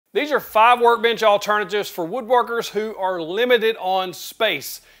These are 5 workbench alternatives for woodworkers who are limited on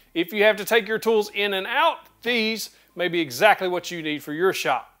space. If you have to take your tools in and out, these may be exactly what you need for your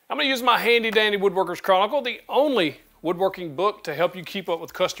shop. I'm going to use my handy dandy Woodworker's Chronicle, the only woodworking book to help you keep up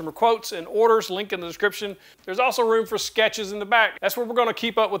with customer quotes and orders, link in the description. There's also room for sketches in the back. That's where we're going to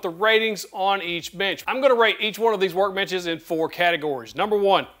keep up with the ratings on each bench. I'm going to rate each one of these workbenches in 4 categories. Number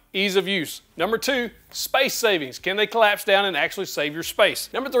 1, ease of use. Number 2, space savings. Can they collapse down and actually save your space?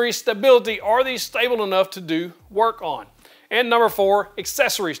 Number 3, stability. Are these stable enough to do work on? And number 4,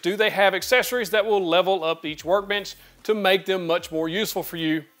 accessories. Do they have accessories that will level up each workbench to make them much more useful for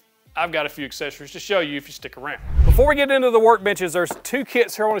you? I've got a few accessories to show you if you stick around. Before we get into the workbenches, there's 2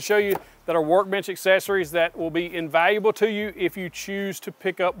 kits here I want to show you that are workbench accessories that will be invaluable to you if you choose to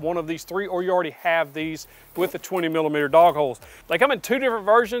pick up one of these 3 or you already have these with the 20mm dog holes. They come in 2 different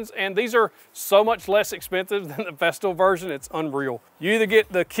versions and these are so much less expensive than the Festool version, it's unreal. You either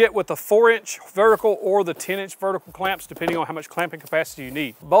get the kit with the 4-inch vertical or the 10-inch vertical clamps depending on how much clamping capacity you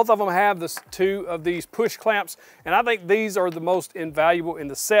need. Both of them have the 2 of these push clamps and I think these are the most invaluable in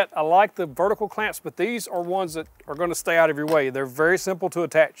the set. I like the vertical clamps, but these are ones that are going to stay out of your way. They're very simple to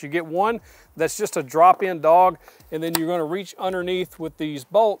attach. You get one that's just a drop-in dog and then you're going to reach underneath with these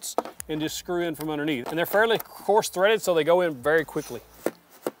bolts and just screw in from underneath. And they're fairly coarse threaded so they go in very quickly.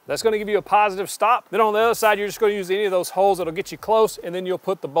 That's going to give you a positive stop. Then on the other side you're just going to use any of those holes that'll get you close and then you'll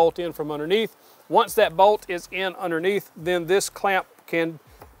put the bolt in from underneath. Once that bolt is in underneath, then this clamp can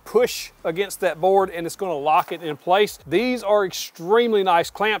push against that board and it's going to lock it in place. These are extremely nice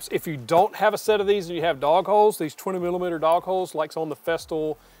clamps. If you don't have a set of these and you have dog holes, these 20mm dog holes like on the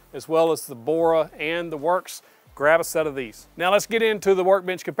Festool as well as the Bora and the WORX, grab a set of these. Now let's get into the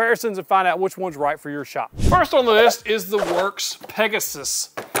workbench comparisons and find out which one's right for your shop. First on the list is the WORX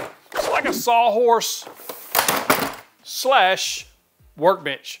Pegasus. It's like a sawhorse slash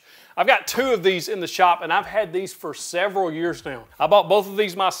workbench. I've got 2 of these in the shop and I've had these for several years now. I bought both of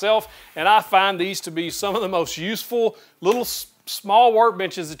these myself and I find these to be some of the most useful little small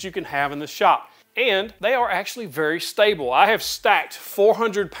workbenches that you can have in the shop. And they are actually very stable. I have stacked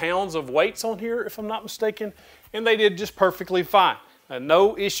 400 pounds of weights on here, if I'm not mistaken, and they did just perfectly fine.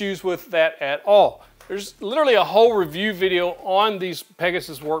 No issues with that at all. There's literally a whole review video on these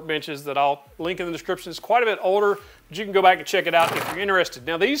Pegasus workbenches that I'll link in the description. It's quite a bit older, but you can go back and check it out if you're interested.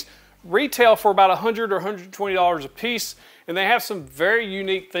 Now these retail for about $100 or $120 a piece, and they have some very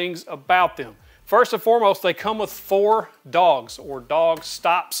unique things about them. First and foremost, they come with 4 dogs or dog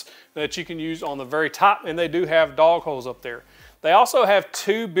stops that you can use on the very top, and they do have dog holes up there. They also have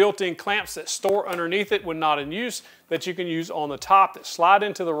 2 built-in clamps that store underneath it when not in use that you can use on the top that slide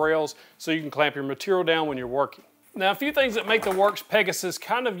into the rails so you can clamp your material down when you're working. Now, a few things that make the WORX Pegasus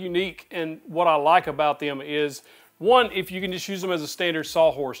kind of unique and what I like about them is, one, if you can just use them as a standard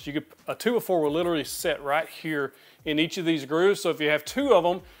sawhorse, a 2x4 will literally sit right here in each of these grooves. So if you have 2 of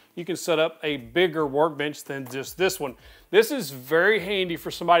them, you can set up a bigger workbench than just this one. This is very handy for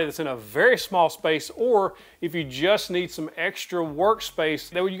somebody that's in a very small space, or if you just need some extra workspace,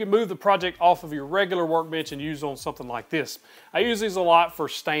 that way you can move the project off of your regular workbench and use on something like this. I use these a lot for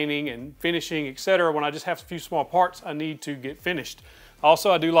staining and finishing, etc. when I just have a few small parts I need to get finished.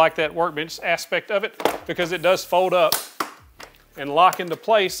 Also, I do like that workbench aspect of it because it does fold up and lock into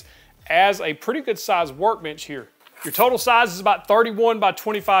place as a pretty good sized workbench here. Your total size is about 31 by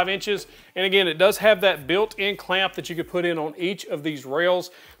 25 inches. And again, it does have that built-in clamp that you could put in on each of these rails.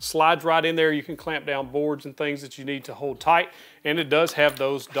 Slides right in there. You can clamp down boards and things that you need to hold tight. And it does have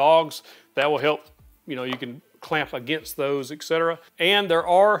those dogs that will help, you can clamp against those, etc. And there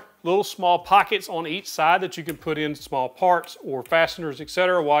are little small pockets on each side that you can put in small parts or fasteners,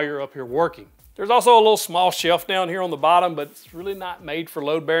 etc. while you're up here working. There's also a little small shelf down here on the bottom, but it's really not made for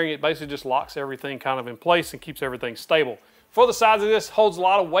load bearing. It basically just locks everything kind of in place and keeps everything stable. For the size of this, holds a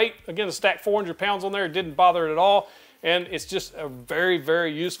lot of weight. Again, to stack 400 pounds on there, it didn't bother it at all. And it's just a very,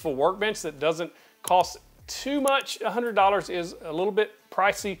 very useful workbench that doesn't cost too much. $100 is a little bit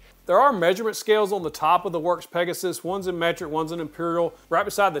pricey. There are measurement scales on the top of the WORX Pegasus. One's in metric, one's in imperial, right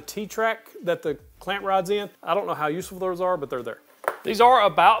beside the T-track that the clamp ride's in. I don't know how useful those are, but they're there. These are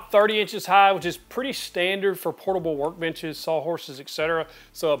about 30 inches high, which is pretty standard for portable workbenches, sawhorses, etc.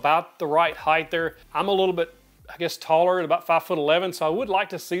 So about the right height there. I'm a little bit, I guess, taller at about 5'11", so I would like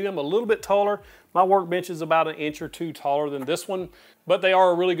to see them a little bit taller. My workbench is about 1 inch or 2 taller than this one, but they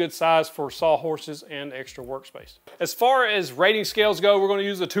are a really good size for sawhorses and extra workspace. As far as rating scales go, we're going to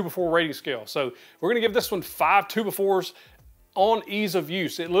use the 2x4 rating scale. So we're going to give this one 5 2x4s on ease of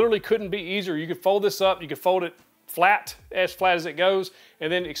use. It literally couldn't be easier. You could fold this up, you could fold it flat as it goes,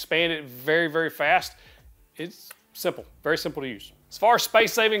 and then expand it very, very fast. It's simple, very simple to use. As far as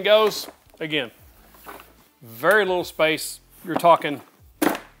space saving goes, again, very little space. You're talking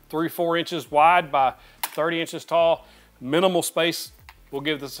 3-4 inches wide by 30 inches tall. Minimal space. We'll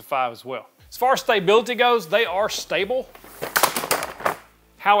give this a 5 as well. As far as stability goes, they are stable.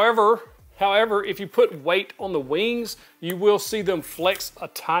 However, if you put weight on the wings, you will see them flex a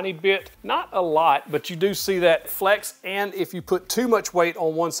tiny bit. Not a lot, but you do see that flex, and if you put too much weight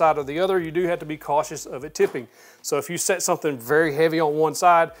on one side or the other, you do have to be cautious of it tipping. So if you set something very heavy on one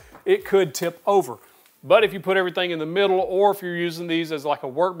side, it could tip over. But if you put everything in the middle, or if you're using these as like a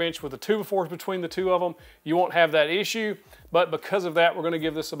workbench with the 2x4s between the two of them, you won't have that issue. But because of that, we're gonna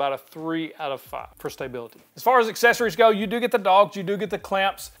give this about a 3 out of 5 for stability. As far as accessories go, you do get the dogs, you do get the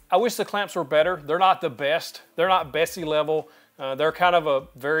clamps. I wish the clamps were better. They're not the best. They're not Bessie level. They're kind of a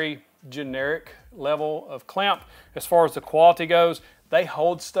very generic level of clamp. As far as the quality goes, they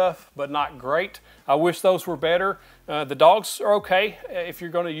hold stuff, but not great. I wish those were better. The dogs are okay if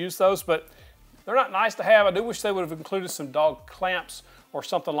you're gonna use those, but they're not nice to have. I do wish they would have included some dog clamps or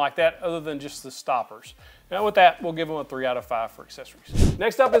something like that other than just the stoppers. Now with that, we'll give them a 3 out of 5 for accessories.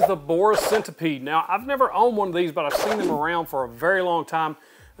 Next up is the Bora Centipede. Now I've never owned one of these, but I've seen them around for a very long time.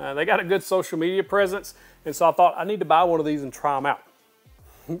 They got a good social media presence, and so I thought I need to buy one of these and try them out.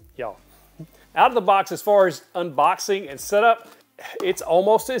 Y'all. Out of the box, as far as unboxing and setup, it's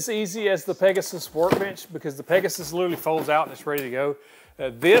almost as easy as the Pegasus Workbench because the Pegasus literally folds out and it's ready to go.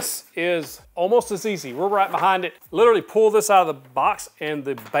 This is almost as easy. We're right behind it. Literally pull this out of the box and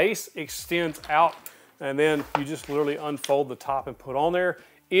the base extends out, and then you just literally unfold the top and put on there.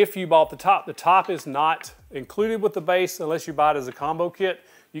 If you bought the top is not included with the base unless you buy it as a combo kit.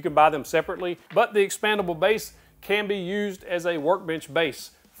 You can buy them separately, but the expandable base can be used as a workbench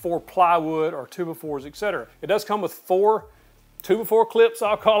base for plywood or 2x4s, etc. It does come with 4 2x4 clips,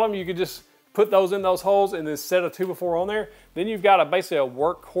 I'll call them. You can just put those in those holes and then set a 2x4 on there. Then you've got basically a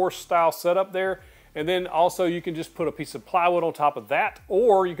workhorse style setup there. And then also you can just put a piece of plywood on top of that,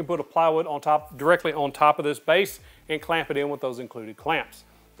 or you can put a plywood on top, directly on top of this base and clamp it in with those included clamps.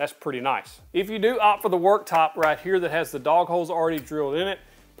 That's pretty nice. If you do opt for the worktop right here that has the dog holes already drilled in it,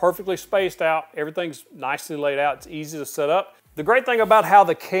 perfectly spaced out, everything's nicely laid out, it's easy to set up. The great thing about how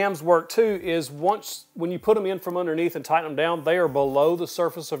the cams work too is when you put them in from underneath and tighten them down, they are below the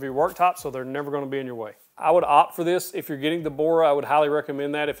surface of your worktop, so they're never going to be in your way. I would opt for this. If you're getting the Bora, I would highly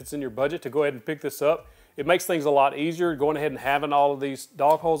recommend that if it's in your budget to go ahead and pick this up. It makes things a lot easier going ahead and having all of these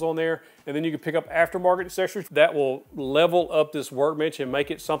dog holes on there, and then you can pick up aftermarket accessories that will level up this workbench and make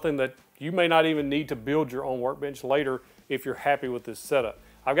it something that you may not even need to build your own workbench later if you're happy with this setup.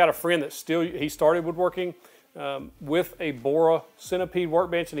 I've got a friend that he started woodworking with a Bora Centipede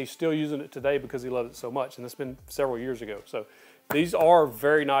workbench, and he's still using it today because he loves it so much, and it's been several years ago. So these are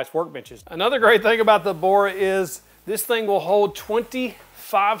very nice workbenches. Another great thing about the Bora is this thing will hold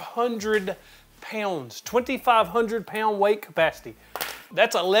 2,500 pounds, 2,500 pound weight capacity.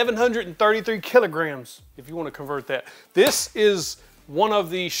 That's 1,133 kilograms if you want to convert that. This is one of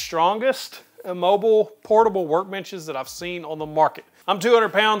the strongest mobile portable workbenches that I've seen on the market. I'm 200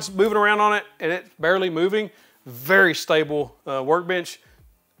 pounds moving around on it and it's barely moving. Very stable workbench.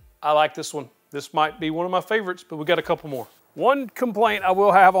 I like this one. This might be one of my favorites, but we got a couple more. One complaint I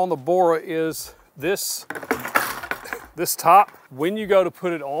will have on the Bora is this top. When you go to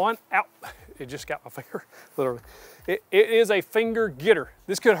put it on, ow, it just got my finger, literally. It is a finger getter.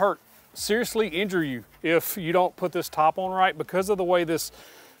 This could hurt, seriously injure you if you don't put this top on right. Because of the way this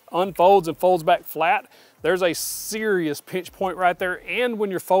unfolds and folds back flat, there's a serious pinch point right there. And when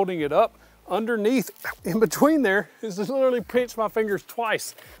you're folding it up, underneath, in between there, is literally pinched my fingers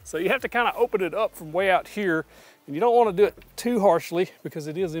twice. So you have to kind of open it up from way out here. And you don't want to do it too harshly because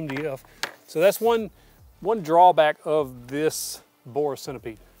it is MDF. So that's one drawback of this Bora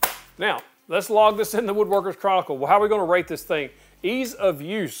Centipede. Now, let's log this in the Woodworker's Chronicle. Well, how are we going to rate this thing? Ease of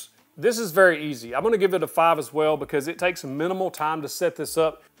use. This is very easy. I'm going to give it a 5 as well because it takes minimal time to set this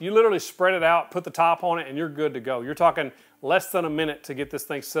up. You literally spread it out, put the top on it, and you're good to go. You're talking less than a minute to get this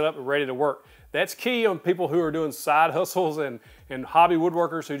thing set up and ready to work. That's key on people who are doing side hustles and hobby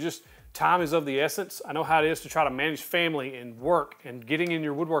woodworkers who just, time is of the essence. I know how it is to try to manage family and work and getting in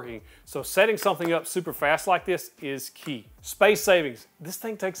your woodworking. So setting something up super fast like this is key. Space savings. This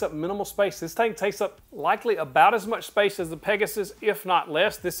thing takes up minimal space. This thing takes up likely about as much space as the Pegasus, if not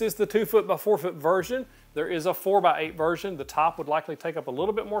less. This is the 2 foot by 4 foot version. There is a 4 by 8 version. The top would likely take up a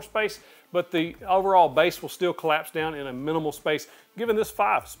little bit more space, but the overall base will still collapse down in a minimal space. Given this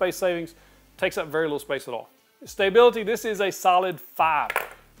 5, space savings takes up very little space at all. Stability, this is a solid 5.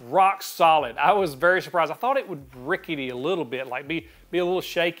 Rock solid. I was very surprised. I thought it would rickety a little bit, like be a little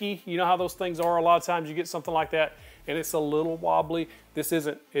shaky. You know how those things are a lot of times. You get something like that and it's a little wobbly. This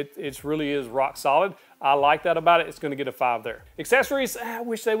isn't, it really is rock solid. I like that about it. It's gonna get a 5 there. Accessories, I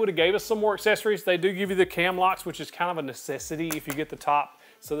wish they would have gave us some more accessories. They do give you the cam locks, which is kind of a necessity if you get the top.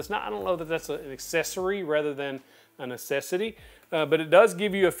 So that's not, I don't know that that's an accessory rather than a necessity, but it does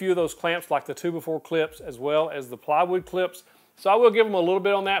give you a few of those clamps like the 2x4 clips as well as the plywood clips. So I will give them a little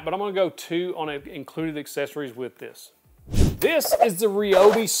bit on that, but I'm gonna go 2 on included accessories with this. This is the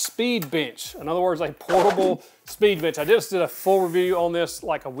RYOBI Speedbench. In other words, a portable speed bench. I just did a full review on this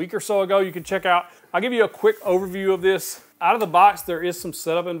like a week or so ago. You can check out. I'll give you a quick overview of this. Out of the box, there is some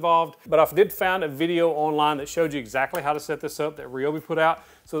setup involved, but I did find a video online that showed you exactly how to set this up that RYOBI put out.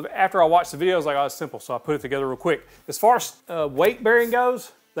 So after I watched the video, I was like, oh, it's simple. So I put it together real quick. As far as weight bearing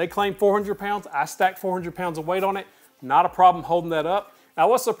goes, they claim 400 pounds. I stacked 400 pounds of weight on it. Not a problem holding that up. I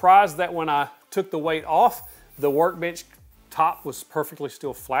was surprised that when I took the weight off, the workbench top was perfectly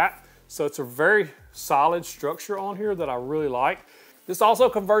still flat. So it's a very solid structure on here that I really like. This also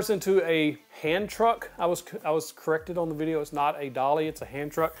converts into a hand truck. I was corrected on the video. It's not a dolly, it's a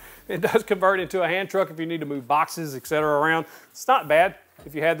hand truck. It does convert into a hand truck if you need to move boxes, etc. around. It's not bad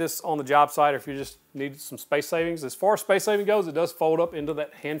if you had this on the job site or if you just need some space savings. As far as space saving goes, it does fold up into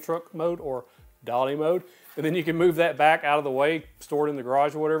that hand truck mode or dolly mode. And then you can move that back out of the way, store it in the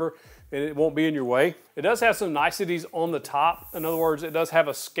garage or whatever, and it won't be in your way. It does have some niceties on the top. In other words, it does have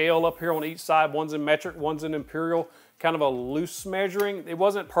a scale up here on each side. One's in metric, one's in imperial, kind of a loose measuring. It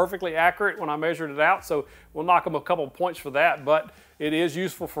wasn't perfectly accurate when I measured it out, so we'll knock them a couple points for that, but it is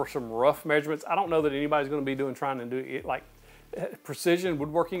useful for some rough measurements. I don't know that anybody's gonna be trying to do it like precision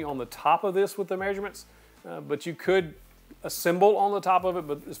woodworking on the top of this with the measurements, but you could assemble on the top of it,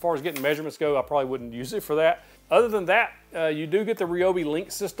 but as far as getting measurements go, I probably wouldn't use it for that. Other than that, you do get the RYOBI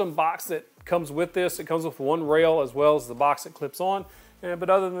Link System box that comes with this. It comes with one rail as well as the box that clips on, but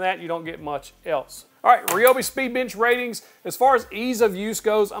other than that, you don't get much else. All right, RYOBI Speedbench ratings. As far as ease of use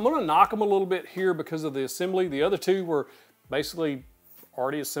goes, I'm gonna knock them a little bit here because of the assembly. The other two were basically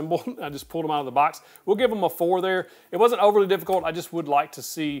already assembled. I just pulled them out of the box. We'll give them a 4 there. It wasn't overly difficult. I just would like to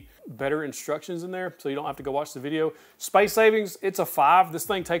see better instructions in there so you don't have to go watch the video. Space savings, it's a 5. This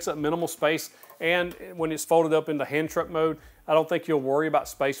thing takes up minimal space, and when it's folded up into hand truck mode, I don't think you'll worry about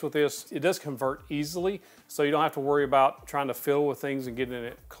space with this. It does convert easily, so you don't have to worry about trying to fiddle with things and getting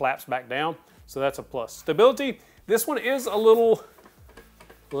it collapsed back down. So that's a plus. Stability, this one is a little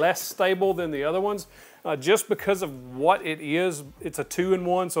less stable than the other ones. Just because of what it is. It's a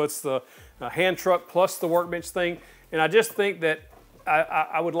 2-in-1, so it's the hand truck plus the workbench thing. And I just think that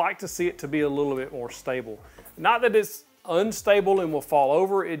I would like to see it to be a little bit more stable. Not that it's unstable and will fall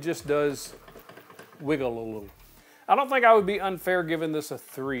over, it just does wiggle a little. I don't think I would be unfair giving this a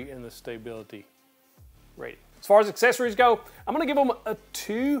 3 in the stability rating. As far as accessories go, I'm gonna give them a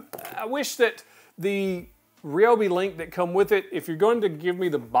 2. I wish that the RYOBI Link that come with it, if you're going to give me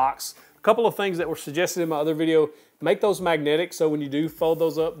the box, a couple of things that were suggested in my other video, make those magnetic so when you do fold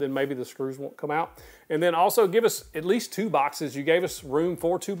those up, then maybe the screws won't come out. And then also give us at least 2 boxes. You gave us room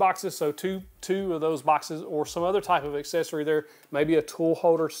for 2 boxes, so two of those boxes or some other type of accessory there, maybe a tool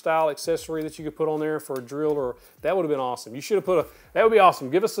holder style accessory that you could put on there for a drill, or that would have been awesome. You should have put that would be awesome.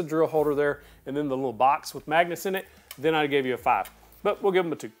 Give us a drill holder there and then the little box with magnets in it, then I'd give you a 5. But we'll give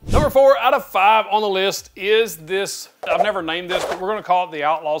them a 2. Number 4 out of 5 on the list is this. I've never named this, but we're gonna call it the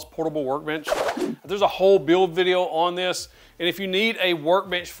Outlaws Portable Workbench. There's a whole build video on this. And if you need a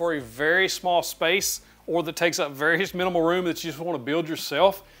workbench for a very small space or that takes up very minimal room that you just wanna build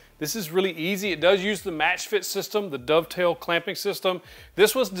yourself, this is really easy. It does use the match fit system, the dovetail clamping system.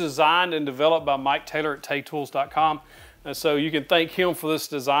 This was designed and developed by Mike Taylor at taytools.com. And so you can thank him for this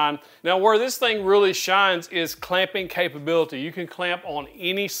design. Now where this thing really shines is clamping capability. You can clamp on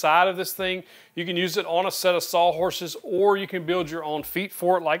any side of this thing. You can use it on a set of sawhorses, or you can build your own feet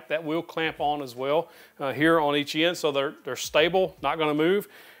for it, like that will clamp on as well here on each end. So they're stable, not gonna move.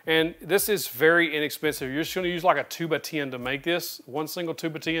 And this is very inexpensive. You're just gonna use like a 2x10 to make this, one single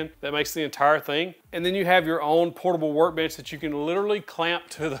 2x10 that makes the entire thing. And then you have your own portable workbench that you can literally clamp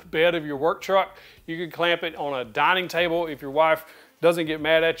to the bed of your work truck. You can clamp it on a dining table if your wife doesn't get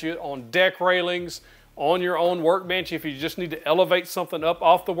mad at you, on deck railings, on your own workbench if you just need to elevate something up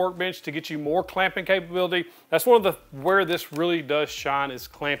off the workbench to get you more clamping capability. That's one of where this really does shine, is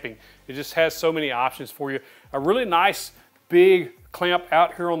clamping. It just has so many options for you. A really nice big clamp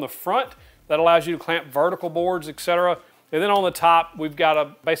out here on the front that allows you to clamp vertical boards, etc. And then on the top, we've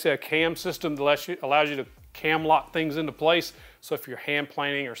got basically a cam system that allows you to cam lock things into place So if you're hand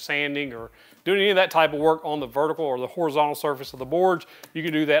planing or sanding or doing any of that type of work on the vertical or the horizontal surface of the boards, you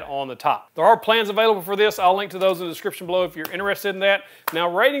can do that on the top. There are plans available for this. I'll link to those in the description below if you're interested in that. Now,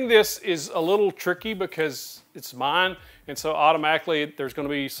 rating this is a little tricky because it's mine, and so automatically there's going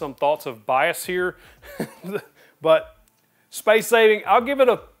to be some thoughts of bias here. But space saving, I'll give it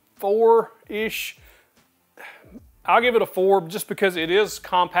a 4-ish. I'll give it a 4 just because it is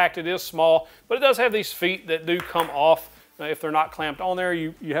compact, it is small, but it does have these feet that do come off. If they're not clamped on there,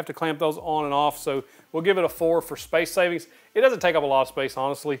 you have to clamp those on and off, so we'll give it a 4 for space savings. It doesn't take up a lot of space,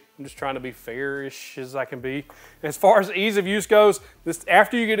 honestly. I'm just trying to be fair-ish as I can be. As far as ease of use goes,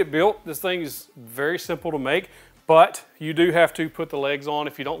 after you get it built, this thing is very simple to make, but you do have to put the legs on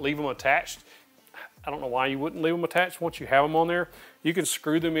if you don't leave them attached. I don't know why you wouldn't leave them attached once you have them on there. You can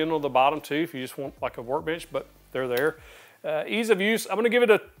screw them in on the bottom too if you just want like a workbench, but they're there. Ease of use, I'm gonna give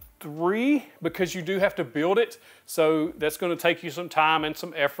it a 3 because you do have to build it. So that's gonna take you some time and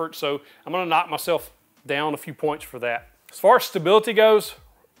some effort. So I'm gonna knock myself down a few points for that. As far as stability goes,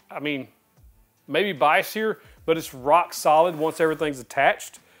 I mean, maybe bias here, but it's rock solid once everything's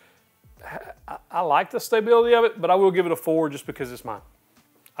attached. I like the stability of it, but I will give it a 4 just because it's mine.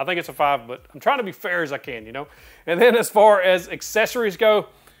 I think it's a 5, but I'm trying to be fair as I can, you know? And then as far as accessories go,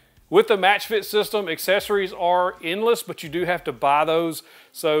 with the match fit system, accessories are endless, but you do have to buy those.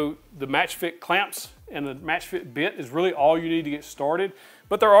 So the match fit clamps and the match fit bit is really all you need to get started.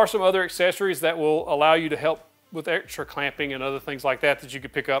 But there are some other accessories that will allow you to help with extra clamping and other things like that that you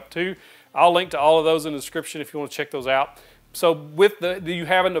could pick up too. I'll link to all of those in the description if you want to check those out. So with you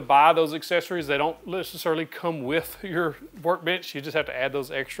having to buy those accessories, they don't necessarily come with your workbench. You just have to add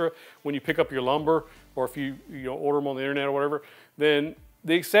those extra when you pick up your lumber, or if you order them on the internet or whatever. Then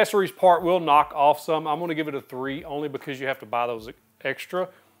the accessories part will knock off some. I'm gonna give it a 3 only because you have to buy those extra.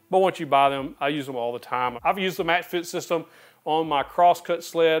 But once you buy them, I use them all the time. I've used the match fit system on my crosscut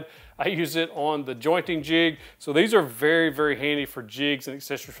sled. I use it on the jointing jig. So these are very, very handy for jigs and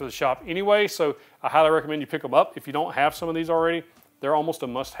accessories for the shop anyway. So I highly recommend you pick them up. If you don't have some of these already, they're almost a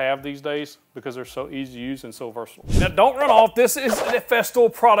must-have these days because they're so easy to use and so versatile. Now don't run off, this is a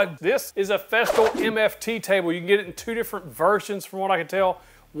Festool product. This is a Festool MFT table. You can get it in 2 different versions from what I can tell.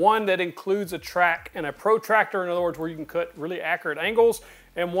 One that includes a track and a protractor, in other words, where you can cut really accurate angles,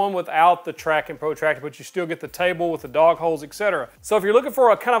 and one without the track and protractor, but you still get the table with the dog holes, etc. So if you're looking for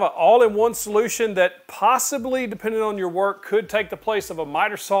a kind of an all-in-one solution that possibly, depending on your work, could take the place of a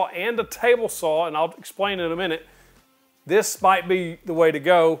miter saw and a table saw, and I'll explain in a minute, this might be the way to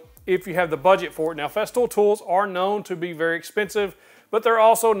go if you have the budget for it. Now, Festool tools are known to be very expensive, but they're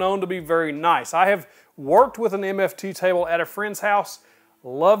also known to be very nice. I have worked with an MFT table at a friend's house.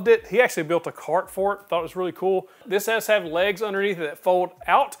 Loved it. He actually built a cart for it. Thought it was really cool. This has to have legs underneath it that fold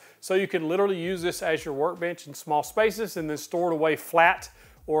out, so you can literally use this as your workbench in small spaces and then store it away flat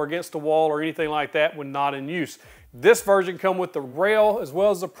or against a wall or anything like that when not in use. This version comes with the rail as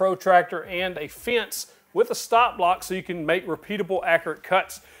well as a protractor and a fence with a stop block so you can make repeatable, accurate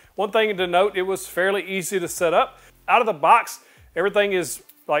cuts. One thing to note, it was fairly easy to set up. Out of the box, everything is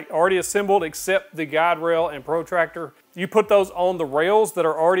like already assembled except the guide rail and protractor. You put those on the rails that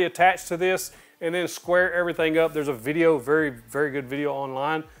are already attached to this and then square everything up. There's a video, very, very good video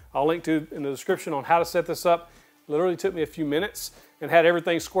online. I'll link to in the description on how to set this up. Literally took me a few minutes and had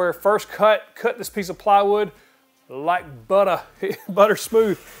everything square. First cut this piece of plywood like butter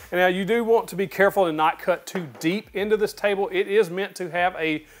smooth. And now you do want to be careful and not cut too deep into this table. It is meant to have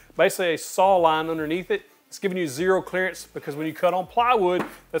basically a saw line underneath it. It's giving you 0 clearance because when you cut on plywood,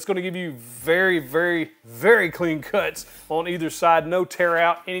 that's going to give you very, very, very clean cuts on either side. No tear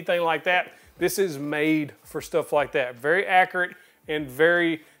out, anything like that. This is made for stuff like that. Very accurate and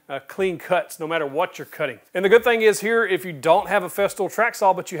very clean cuts no matter what you're cutting. And the good thing is here, if you don't have a Festool track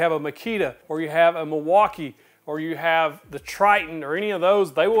saw, but you have a Makita or you have a Milwaukee or you have the Triton or any of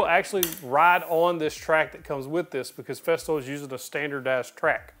those, they will actually ride on this track that comes with this because Festool is using a standardized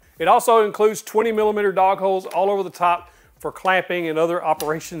track. It also includes 20mm dog holes all over the top for clamping and other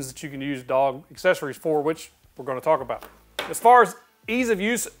operations that you can use dog accessories for, which we're going to talk about. As far as ease of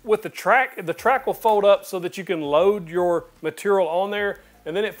use with the track will fold up so that you can load your material on there,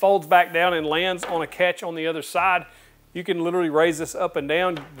 and then it folds back down and lands on a catch on the other side. You can literally raise this up and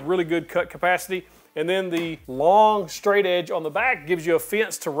down, really good cut capacity. And then the long straight edge on the back gives you a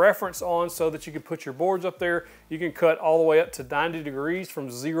fence to reference on so that you can put your boards up there. You can cut all the way up to 90 degrees from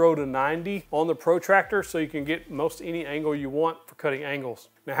 0 to 90 on the protractor so you can get most any angle you want for cutting angles.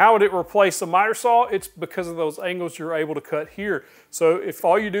 Now, how would it replace a miter saw? It's because of those angles you're able to cut here. So if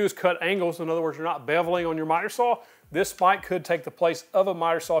all you do is cut angles, in other words, you're not beveling on your miter saw, this could take the place of a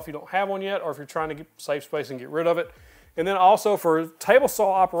miter saw if you don't have one yet, or if you're trying to save space and get rid of it. And then also for table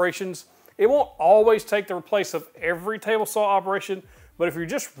saw operations, it won't always take the place of every table saw operation, but if you're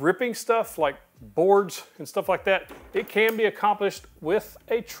just ripping stuff like boards and stuff like that, it can be accomplished with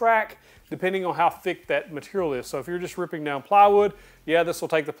a track depending on how thick that material is. So if you're just ripping down plywood, yeah, this will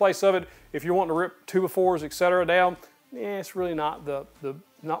take the place of it. If you're wanting to rip 2x4s, etc. down, it's really not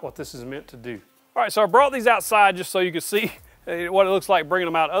not what this is meant to do. All right, so I brought these outside just so you can see what it looks like bringing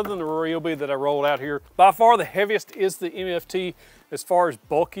them out, other than the RYOBI that I rolled out here. By far the heaviest is the MFT as far as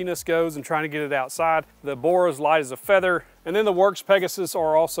bulkiness goes and trying to get it outside. The Bora is light as a feather, and then the WORX Pegasus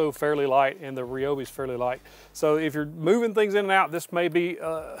are also fairly light, and the RYOBI is fairly light. So if you're moving things in and out, this may be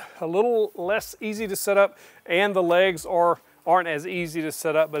a little less easy to set up, and the legs aren't as easy to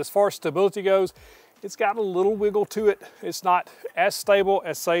set up. But as far as stability goes, it's got a little wiggle to it. It's not as stable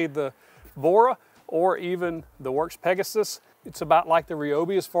as, say, the Bora or even the WORX Pegasus. It's about like the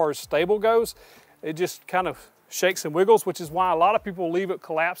RYOBI as far as stable goes. It just kind of shakes and wiggles, which is why a lot of people leave it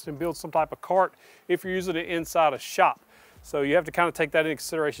collapsed and build some type of cart if you're using it inside a shop. So you have to kind of take that into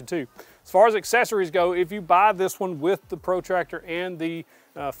consideration too. As far as accessories go, if you buy this one with the protractor and the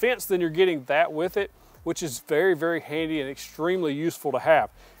fence, then you're getting that with it, which is very, very handy and extremely useful to have.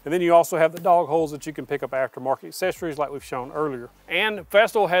 And then you also have the dog holes that you can pick up aftermarket accessories like we've shown earlier. And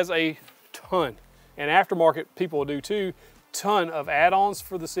Festool has a ton, and aftermarket people do too, ton of add-ons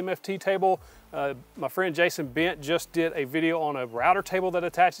for this MFT table. My friend Jason Bent just did a video on a router table that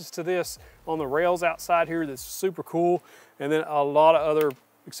attaches to this on the rails outside here that's super cool, and then a lot of other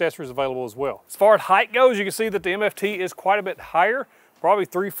accessories available as well. As far as height goes, you can see that the MFT is quite a bit higher, probably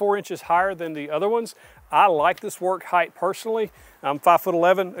 3-4 inches higher than the other ones. I like this work height personally. I'm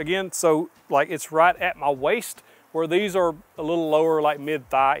 5'11" again, so like it's right at my waist, where these are a little lower, like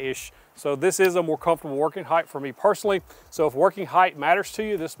mid-thigh-ish. So this is a more comfortable working height for me personally. So if working height matters to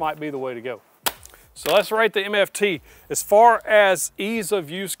you, this might be the way to go. So let's rate the MFT. As far as ease of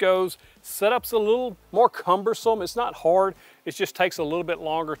use goes, setup's a little more cumbersome. It's not hard, it just takes a little bit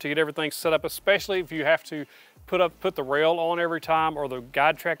longer to get everything set up, especially if you have to put the rail on every time or the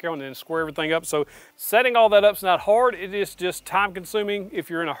guide track on and then square everything up. So setting all that up is not hard, it is just time consuming if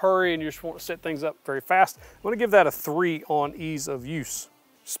you're in a hurry and you just want to set things up very fast. I'm gonna give that a 3 on ease of use.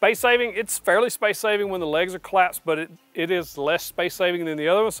 Space saving, it's fairly space saving when the legs are collapsed, but it is less space saving than the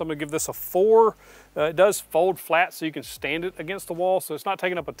other one, so I'm gonna give this a 4. It does fold flat so you can stand it against the wall, so it's not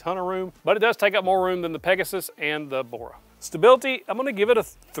taking up a ton of room, but it does take up more room than the Pegasus and the Bora. Stability, I'm gonna give it a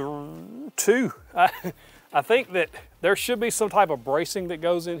 2. I think that there should be some type of bracing that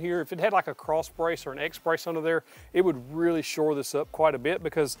goes in here. If it had like a cross brace or an X brace under there, it would really shore this up quite a bit,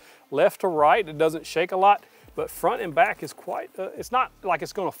 because left to right, it doesn't shake a lot, but front and back is quite, it's not like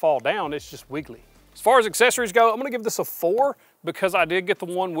it's gonna fall down, it's just wiggly. As far as accessories go, I'm gonna give this a 4 because I did get the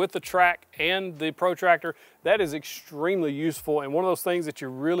one with the track and the protractor. That is extremely useful and one of those things that you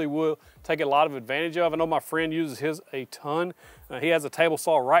really will take a lot of advantage of. I know my friend uses his a ton. He has a table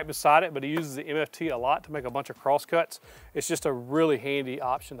saw right beside it, but he uses the MFT a lot to make a bunch of cross cuts. It's just a really handy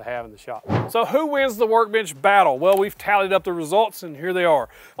option to have in the shop. So who wins the workbench battle? Well, we've tallied up the results and here they are.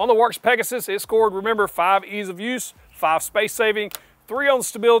 On the WORX Pegasus, it scored, remember, 5 ease of use, 5 space saving, 3 on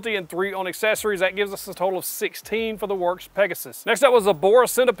stability, and 3 on accessories. That gives us a total of 16 for the WORX Pegasus. Next up was the Bora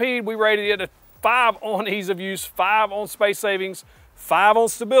Centipede. We rated it a 5 on ease of use, 5 on space savings, 5 on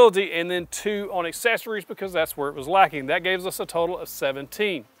stability, and then 2 on accessories because that's where it was lacking. That gives us a total of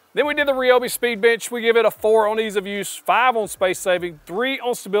 17. Then we did the RYOBI Speedbench. We give it a 4 on ease of use, 5 on space saving, 3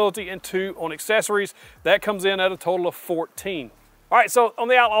 on stability, and 2 on accessories. That comes in at a total of 14. All right, so on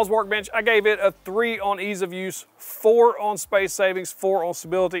the Outlaws Workbench, I gave it a 3 on ease of use, 4 on space savings, 4 on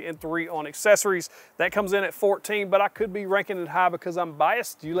stability, and 3 on accessories. That comes in at 14, but I could be ranking it high because I'm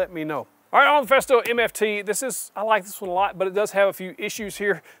biased. You let me know. All right, on the Festool MFT, I like this one a lot, but it does have a few issues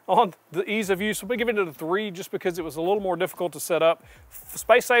here on the ease of use. I'm gonna give it a 3 just because it was a little more difficult to set up.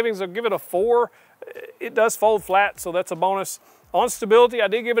 Space savings, I'll give it a 4. It does fold flat, so that's a bonus. On stability, I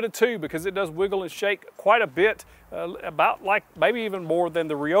did give it a 2 because it does wiggle and shake quite a bit, about like maybe even more than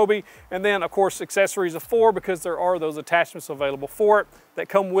the RYOBI. And then of course accessories a 4 because there are those attachments available for it that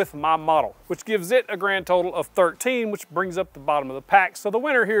come with my model, which gives it a grand total of 13, which brings up the bottom of the pack. So the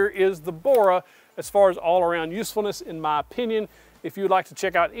winner here is the Bora as far as all around usefulness in my opinion. If you would like to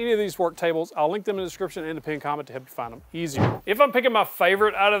check out any of these work tables, I'll link them in the description and the pinned comment to help you find them easier. If I'm picking my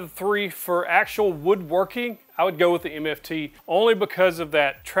favorite out of the 3 for actual woodworking, I would go with the MFT only because of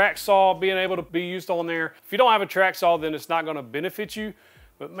that track saw being able to be used on there. If you don't have a track saw, then it's not gonna benefit you.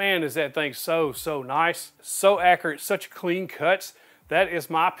 But man, is that thing so nice, so accurate, such clean cuts. That is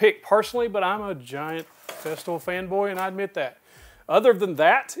my pick personally, but I'm a giant Festool fanboy and I admit that. Other than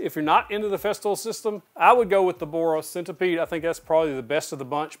that, if you're not into the Festool system, I would go with the Bora Centipede. I think that's probably the best of the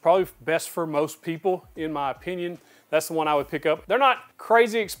bunch, probably best for most people, in my opinion. That's the one I would pick up. They're not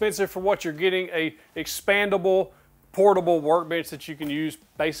crazy expensive for what you're getting, a expandable, portable workbench that you can use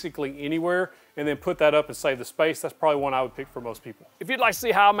basically anywhere, and then put that up and save the space. That's probably one I would pick for most people. If you'd like to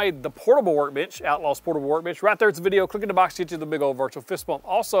see how I made the portable workbench, Outlaw's Portable Workbench, right there's the video. Click in the box to get you the big old virtual fist bump.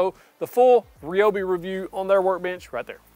 Also, the full RYOBI review on their workbench right there.